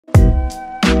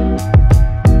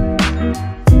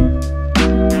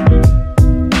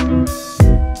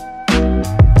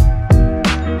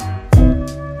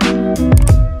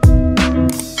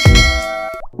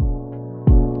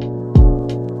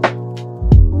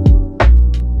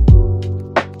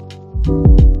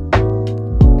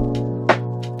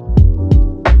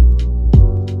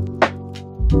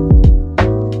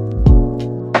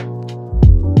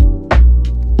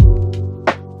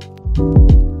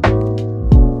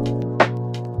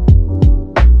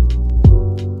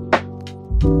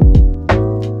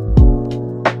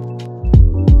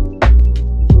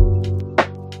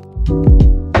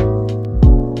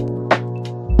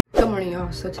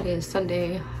is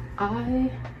Sunday.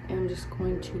 I am just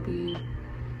going to be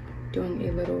doing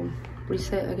a little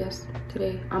reset, I guess,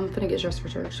 today. I'm gonna get dressed for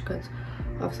church because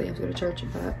obviously I have to go to church,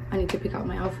 but I need to pick out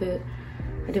my outfit.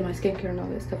 I did my skincare and all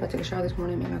that stuff. I took a shower this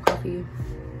morning, made my coffee,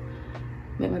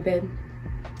 made my bed.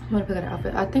 I'm gonna pick out an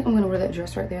outfit. I think I'm gonna wear that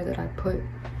dress right there that I put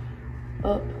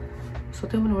up. So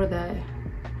I think I'm gonna wear that.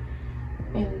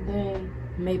 And then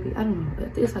maybe, I don't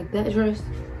know, it's like that dress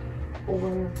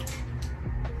or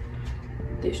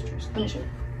this dress. Let me show you.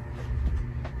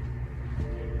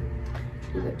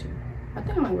 Do that too. I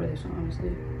think I might wear this one,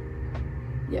 honestly.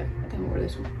 Yeah, I think I'm gonna wear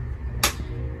this one.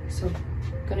 So,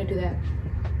 gonna do that.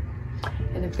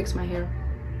 And then fix my hair.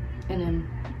 And then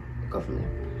go from there.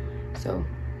 So,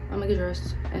 I'm gonna get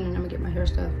dressed. And then I'm gonna get my hair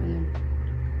stuff. And then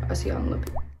I'll see y'all in a little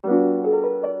bit.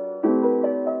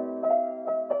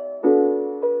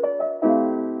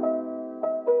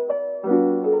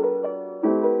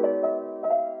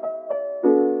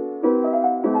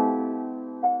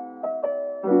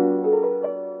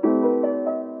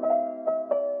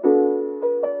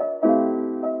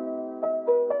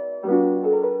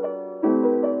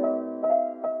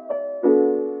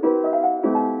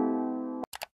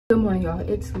 Good morning, y'all.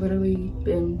 It's literally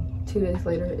been 2 days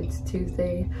later. It's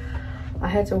Tuesday. I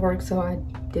had to work, so I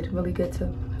didn't really get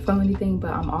to film anything,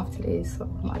 but I'm off today, so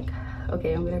I'm like,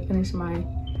 okay, I'm gonna finish my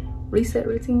reset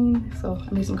routine. So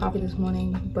I made some coffee this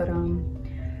morning, but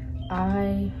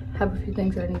I have a few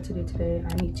things that I need to do today.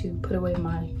 I need to put away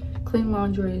my clean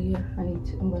laundry.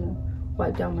 I'm gonna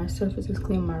wipe down my surfaces,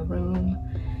 clean my room,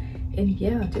 and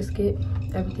yeah, just get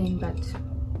everything back,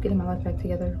 getting my life back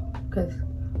together, because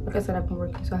like I said, I've been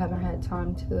working, so I haven't had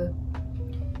time to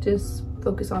just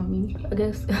focus on me, I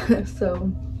guess.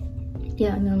 So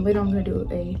yeah, and then later I'm gonna do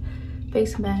a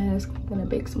face mask. I'm gonna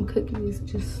bake some cookies,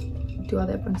 just do all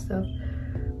that fun stuff.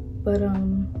 But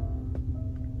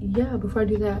yeah, before I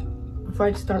do that, before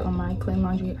I start on my clean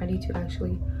laundry, I need to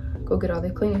actually go get all the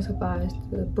cleaning supplies,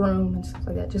 the broom and stuff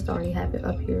like that, just to already have it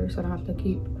up here so I don't have to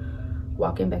keep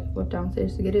walking back and forth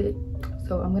downstairs to get it.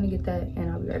 So I'm gonna get that and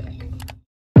I'll be right back.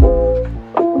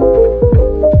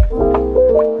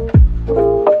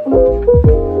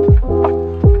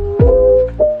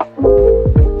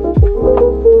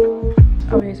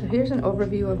 Okay, so here's an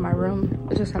overview of my room.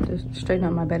 I just have to straighten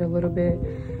up my bed a little bit,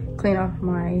 clean off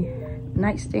my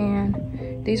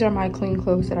nightstand. These are my clean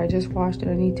clothes that I just washed that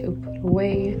I need to put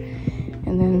away.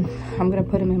 And then I'm gonna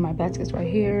put them in my baskets right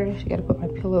here. I gotta put my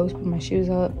pillows, put my shoes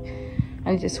up.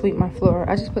 I need to sweep my floor.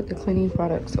 I just put the cleaning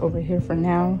products over here for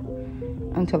now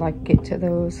until I get to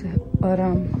those. But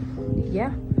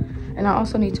yeah, and I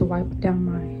also need to wipe down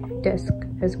my desk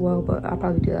as well, but I'll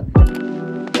probably do that later.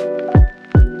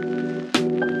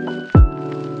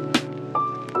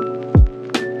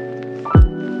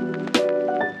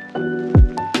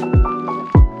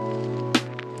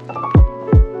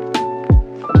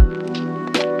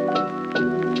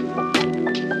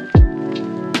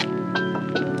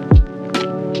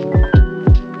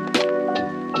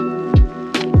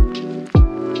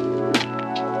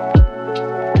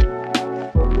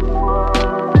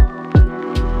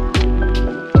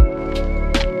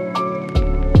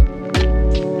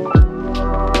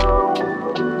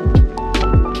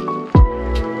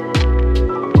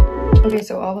 Okay,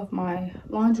 so all of my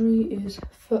laundry is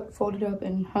folded up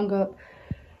and hung up.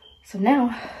 So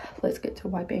now let's get to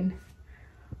wiping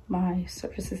my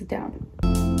surfaces down.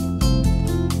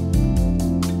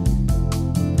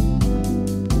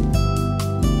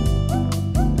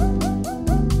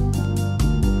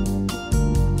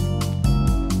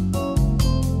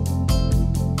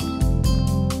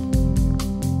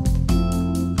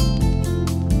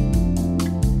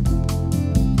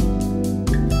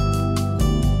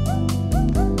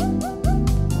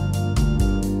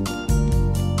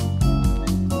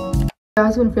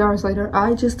 Guys, a few hours later,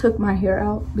 I just took my hair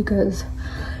out because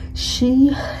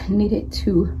she needed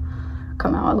to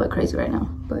come out. I look crazy right now,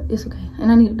 but it's okay.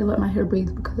 And I needed to let my hair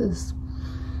breathe because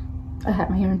I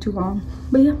had my hair in too long.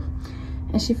 But yeah,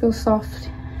 and she feels soft,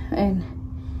 and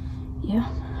yeah,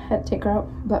 I had to take her out.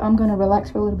 But I'm gonna relax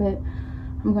for a little bit.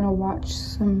 I'm gonna watch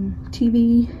some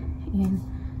TV, and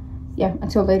yeah,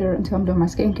 until later, until I'm doing my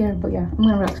skincare. But yeah, I'm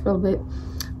gonna relax for a little bit.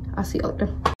 I'll see you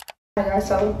later. Alright guys,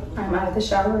 so I'm out of the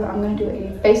shower. I'm gonna do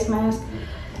a face mask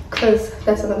because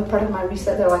that's another part of my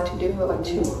reset that I like to do. I like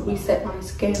to reset my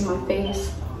skin, my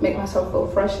face, make myself feel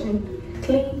fresh and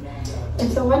clean. And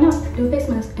so why not do a face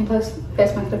mask? And plus,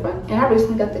 face masks are fun. And I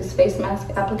recently got this face mask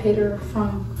applicator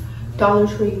from Dollar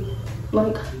Tree,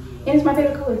 and it's my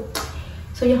favorite color.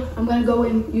 So yeah, I'm gonna go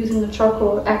in using the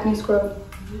charcoal acne scrub.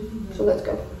 So let's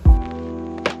go.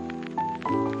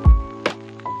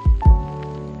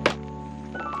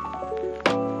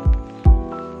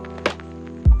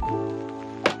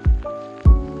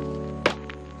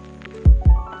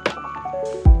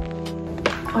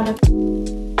 I'm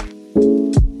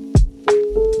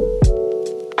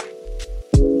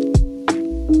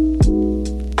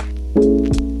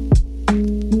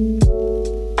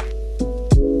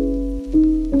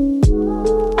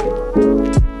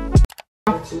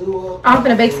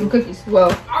gonna bake some cookies.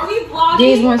 Well, are we vlogging?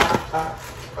 These ones.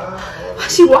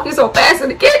 She walking so fast in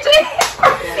the kitchen.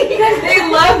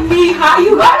 They love me. How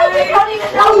you got it? They don't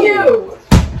even know you.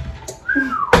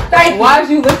 Thank you. Why'd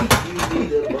you look at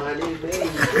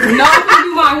No, I can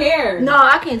do my hair. No,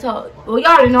 I can't talk. Well,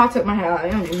 y'all already know I took my hair out.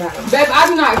 It don't even matter. Babe, I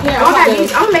do not care. I'm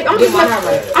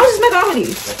just making all of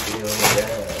these.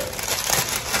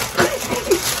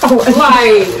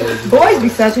 Like, boys be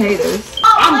such haters.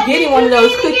 I'm getting one of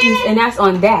those cookies, and that's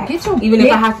on that. Get your even big,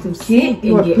 if I have to get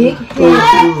your get big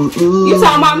head. You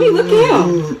talking about me? Look at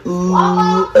him.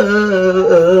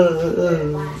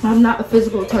 I'm not a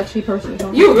physical touchy person.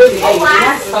 You really are.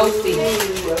 That's so sweet. I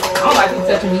don't like you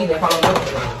touching me either. If I don't know you.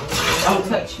 Don't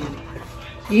touch you.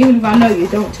 Even if I know you,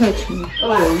 don't touch me.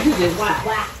 Oh, you just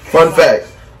Fun fact.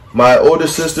 My older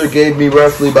sister gave me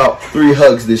roughly about 3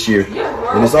 hugs this year.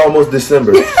 And it's almost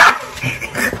December. 3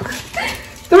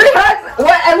 hugs? Well,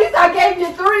 at least I gave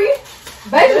you 3.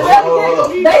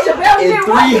 They should barely in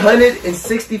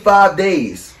 365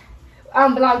 days.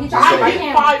 Like, you trying to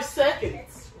get 5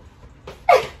 seconds.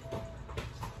 I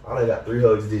only got 3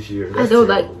 hugs this year. I do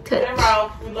like touch.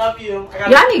 We love you.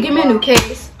 Y'all need to give me a new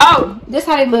case. Oh, this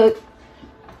how they look.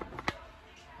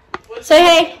 Say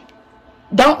hey.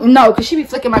 Don't know, cause she be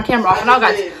flicking my camera off, and I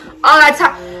got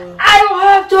time. I don't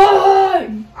have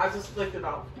time. I just flicked it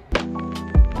off.